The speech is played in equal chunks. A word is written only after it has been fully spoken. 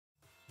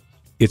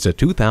It's a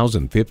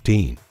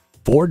 2015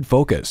 Ford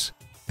Focus.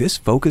 This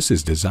Focus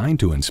is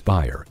designed to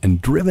inspire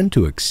and driven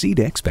to exceed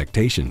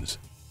expectations.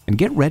 And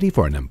get ready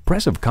for an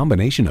impressive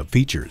combination of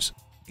features: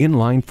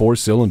 inline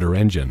 4-cylinder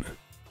engine,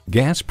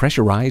 gas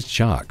pressurized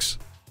shocks,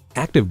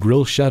 active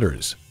grille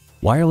shutters,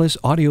 wireless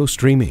audio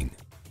streaming,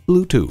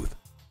 Bluetooth,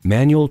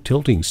 manual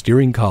tilting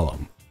steering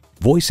column,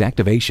 voice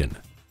activation,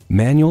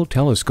 manual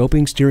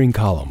telescoping steering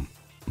column,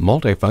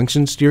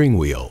 multifunction steering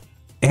wheel,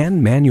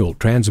 and manual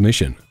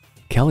transmission.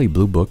 Kelley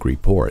Blue Book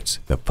reports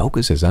the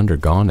Focus has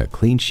undergone a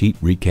clean sheet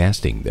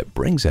recasting that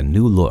brings a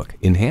new look,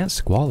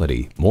 enhanced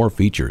quality, more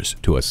features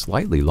to a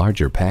slightly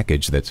larger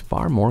package that's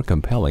far more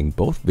compelling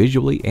both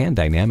visually and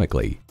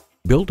dynamically.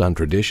 Built on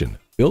tradition,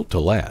 built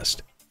to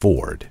last.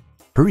 Ford.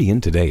 Hurry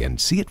in today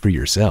and see it for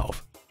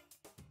yourself.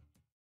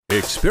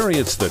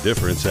 Experience the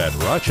difference at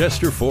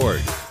Rochester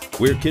Ford.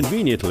 We're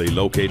conveniently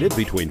located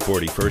between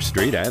 41st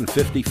Street and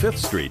 55th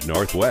Street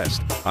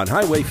Northwest on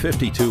Highway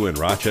 52 in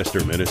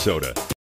Rochester, Minnesota.